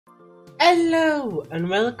Hello and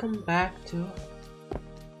welcome back to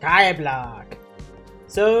Skyblock.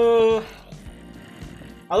 So,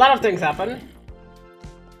 a lot of things happen.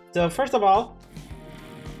 So first of all,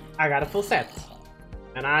 I got a full set.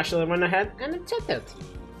 And I actually went ahead and checked it.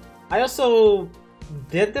 I also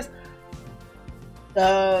did this.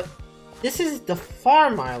 This is the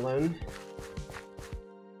farm island.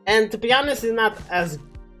 And to be honest, it's not as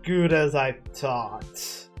good as I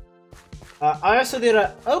thought. I also did an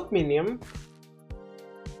oak minium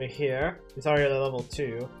right here. It's already level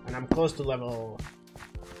 2, and I'm close to level.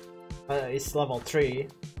 It's level 3.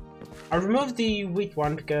 I removed the wheat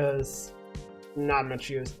one because not much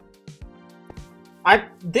use. I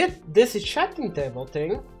did this enchanting table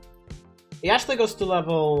thing. It actually goes to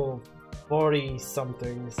level 40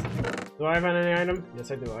 somethings. Do I have any item? Yes,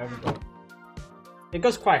 I do. I have a. It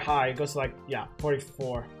goes quite high. It goes like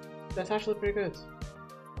 44. That's actually pretty good.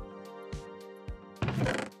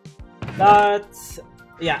 But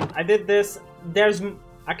yeah, I did this.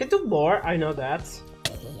 I can do more, I know that.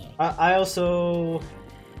 I also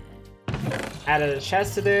added a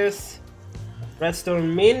chest to this.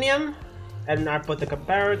 Redstone minion, and I put the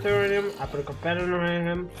comparator in him. I put a comparator in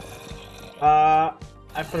him. I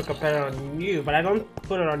put a comparator on you, but I don't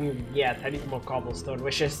put it on you yet. I need more cobblestone,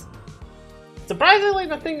 which is surprisingly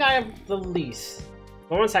the thing I have the least.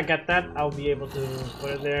 But once I get that, I'll be able to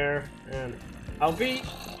put it there, and I'll be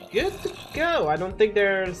good to go. I don't think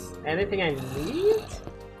there's anything I need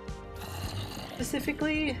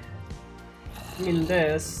specifically. I mean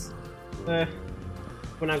this,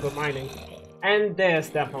 when I go mining, and this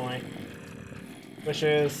definitely, which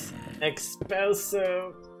is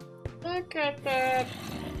expensive. Look at that.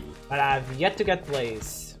 But I've yet to get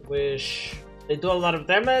blaze, which they do a lot of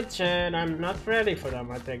damage, and I'm not ready for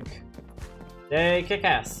them. I think they kick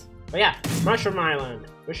ass. But yeah, Mushroom Island,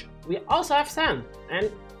 which we also have sand,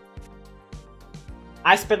 and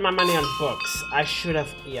I spent my money on books. I should have,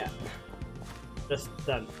 just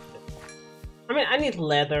done it. I mean, I need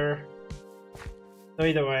leather. So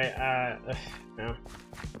either way, no.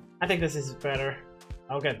 I think this is better.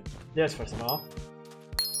 I'll get this first of all.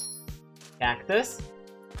 Cactus.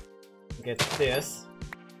 Get this.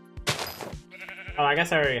 Oh, I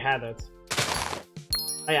guess I already had it.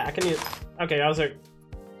 Oh yeah, I can use. Okay, I was like,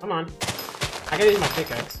 come on. I can use my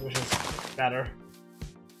pickaxe, which is better.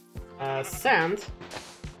 Sand.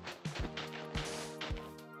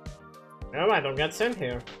 No, I don't get sand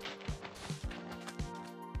here.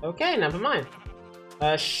 Okay, never mind.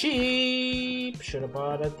 Sheep. Should have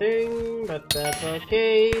bought a thing, but that's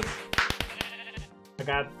okay. I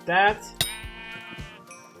got that.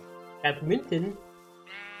 Got Minton.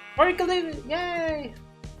 Or you can leave it. Yay!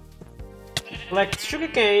 Collect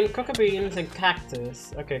sugarcane, cocoa beans, and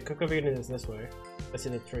cactus. Okay, cocoa bean is this way. That's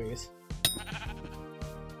in the trees.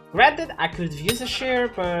 Granted, I could use a shear,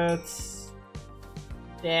 but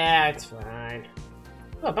yeah, it's fine.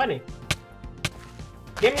 Oh, bunny.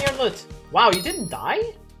 Give me your loot. Wow, you didn't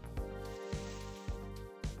die?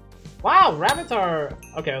 Wow, rabbits are...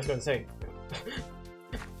 Okay, I was gonna say.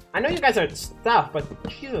 I know you guys are stuff, but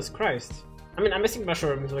Jesus Christ. I mean, I'm missing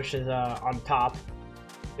mushrooms, which is on top.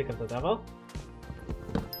 Pick up the devil.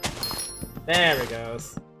 There it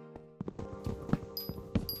goes.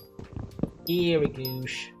 Here we go.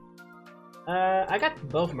 I got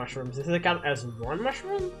both mushrooms. Does it count as one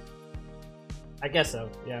mushroom? I guess so,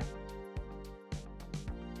 yeah.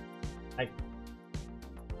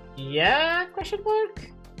 Yeah? Question mark?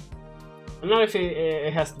 I don't know if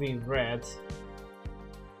it has to be red.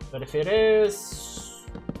 But if it is...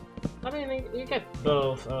 I mean, you get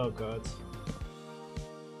both. Oh god.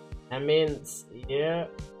 That means, yeah.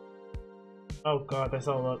 Oh god, there's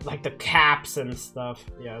all the, like the caps and stuff.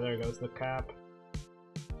 Yeah, there goes the cap.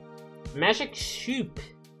 Magic soup.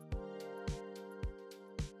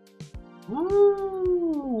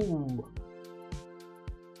 Ooh.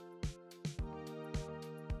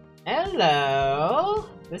 Hello.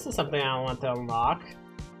 This is something I want to unlock.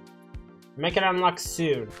 Make it unlock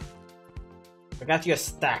soon. I got you a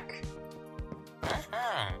stack.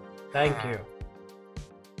 Thank you.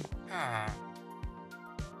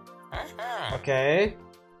 Okay.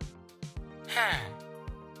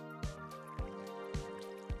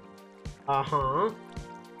 Uh-huh.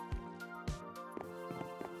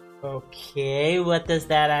 Okay, what does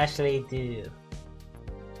that actually do?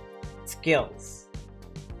 Skills.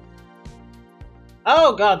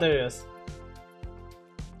 Oh god, there it is.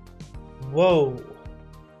 Whoa.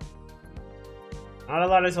 Not a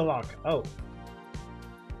lot is a lock. Oh.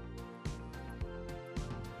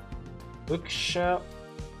 Bookshelf.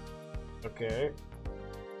 Okay.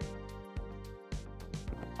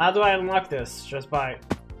 How do I unlock this? Just by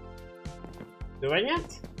doing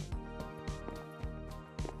it?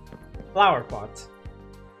 Flower pot.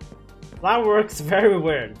 Flower works very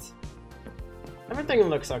weird. Everything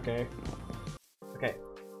looks okay. Okay.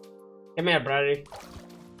 Come here, buddy.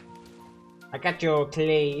 I got your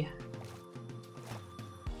clay.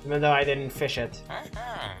 Even though I didn't fish it.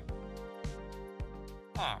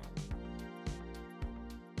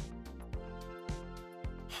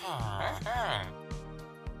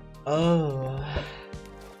 Oh.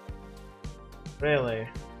 Really?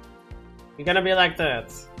 You're gonna be like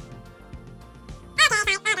that?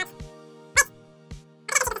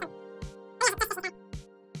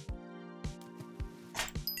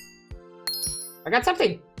 I got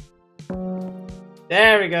something!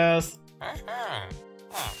 There he goes.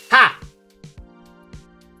 Ha!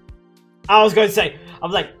 I was going to say, I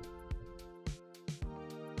was like,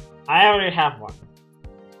 I already have one.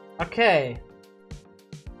 Okay.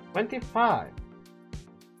 25.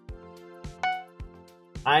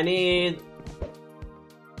 I need...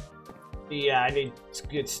 Yeah, I need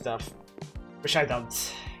good stuff. Which I don't.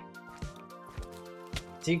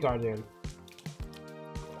 Sea Guardian.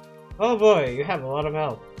 Oh boy, you have a lot of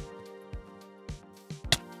health.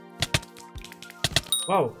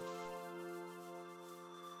 Whoa.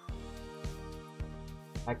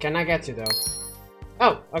 Can I get you though?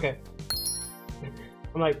 Oh, okay.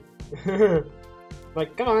 I'm like,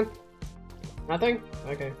 like, come on. Nothing?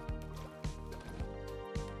 Okay.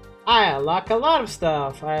 I unlock a lot of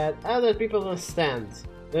stuff. I had other people to stand.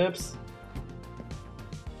 Oops.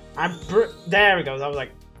 There we go. I was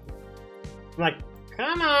like, I'm like,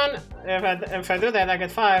 come on. If I do that, I get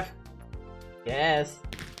 5. Yes.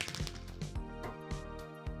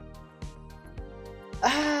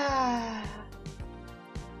 Ah.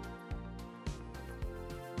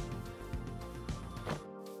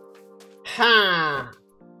 Ha.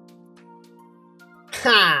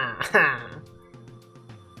 Ha. Ha.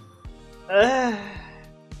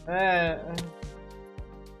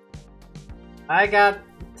 I got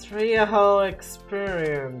 3 whole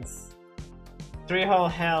experience, 3 whole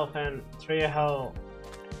health, and 3 whole.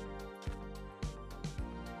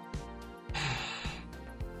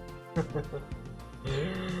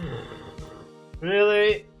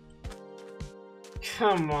 Really?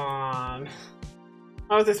 Come on.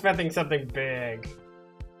 I was expecting something big.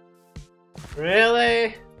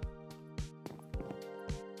 Really?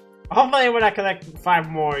 Hopefully when I collect 5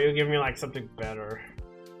 more, you'll give me like something better.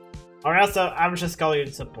 Or else I'm just calling you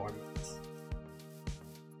disappointment.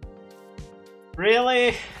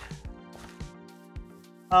 Really?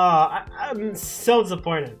 Oh, I'm so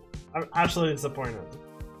disappointed. I'm absolutely disappointed.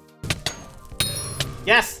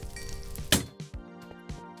 Yes!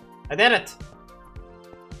 I did it!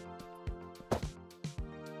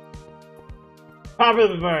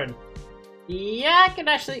 Probably burn. Yeah, I can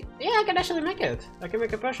actually make it. I can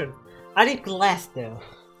make a potion. I need glass though.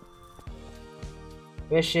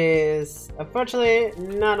 Which is unfortunately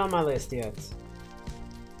not on my list yet.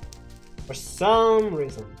 For some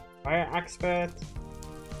reason. Fire expert.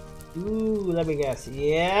 Ooh, let me guess.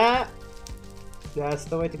 Yeah. That's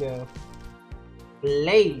the way to go.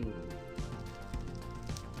 Blaze.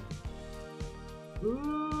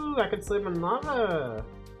 Ooh, I can sleep in lava.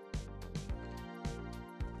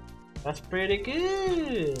 That's pretty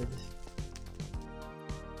good.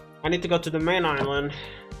 I need to go to the main island,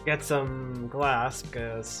 get some glass,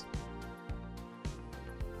 because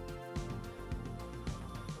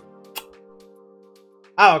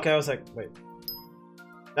oh, okay, I was like, wait.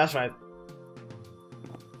 That's right.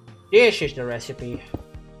 This is the recipe.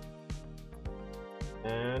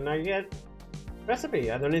 And I get recipe.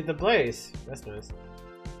 I don't need the blaze. That's nice.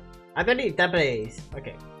 I don't need the blaze.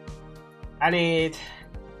 Okay. I need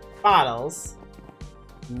bottles.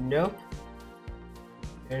 Nope.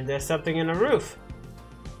 And there's something in the roof.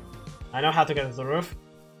 I know how to get to the roof.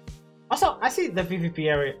 Also, I see the PvP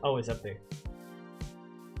area always up there.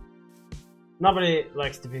 Nobody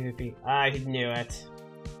likes the PvP. I knew it.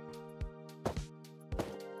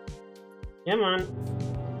 Come on.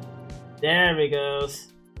 There we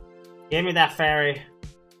goes. Give me that fairy.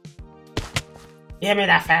 Give me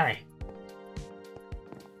that fairy.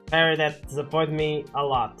 Fairy that disappointed me a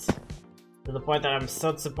lot. To the point that I'm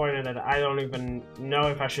so disappointed that I don't even know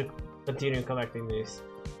if I should continue collecting these.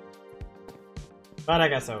 But I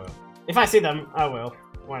guess I will. If I see them, I will.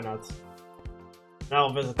 Why not?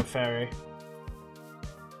 I'll visit the fairy.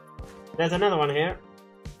 There's another one here.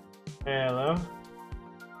 Hello.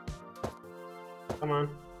 Come on.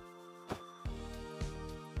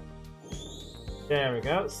 There we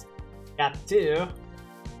go. Got 2.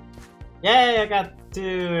 Yay, I got 2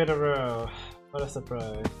 in a row. What a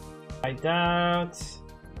surprise. I doubt.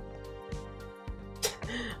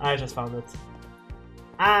 I just found it.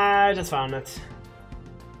 I just found it.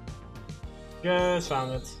 Just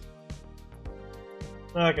found it.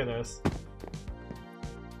 Look at this.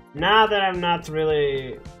 Now that I'm not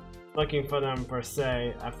really looking for them per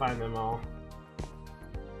se, I find them all.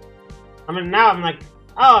 I mean, now I'm like,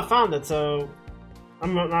 oh, I found it, so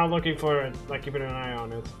I'm now looking for it, like keeping an eye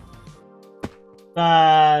on it.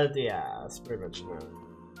 But yeah, that's pretty much it.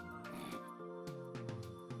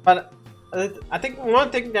 But I think one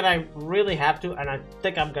thing that I really have to, and I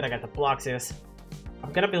think I'm gonna get the blocks, is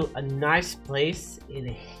I'm gonna build a nice place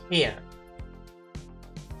in here.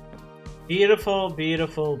 Beautiful,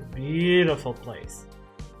 beautiful, beautiful place.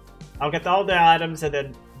 I'll get all the items and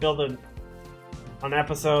then build an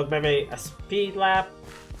episode, maybe a speed lap.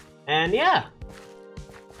 And yeah,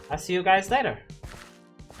 I'll see you guys later.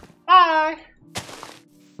 Bye!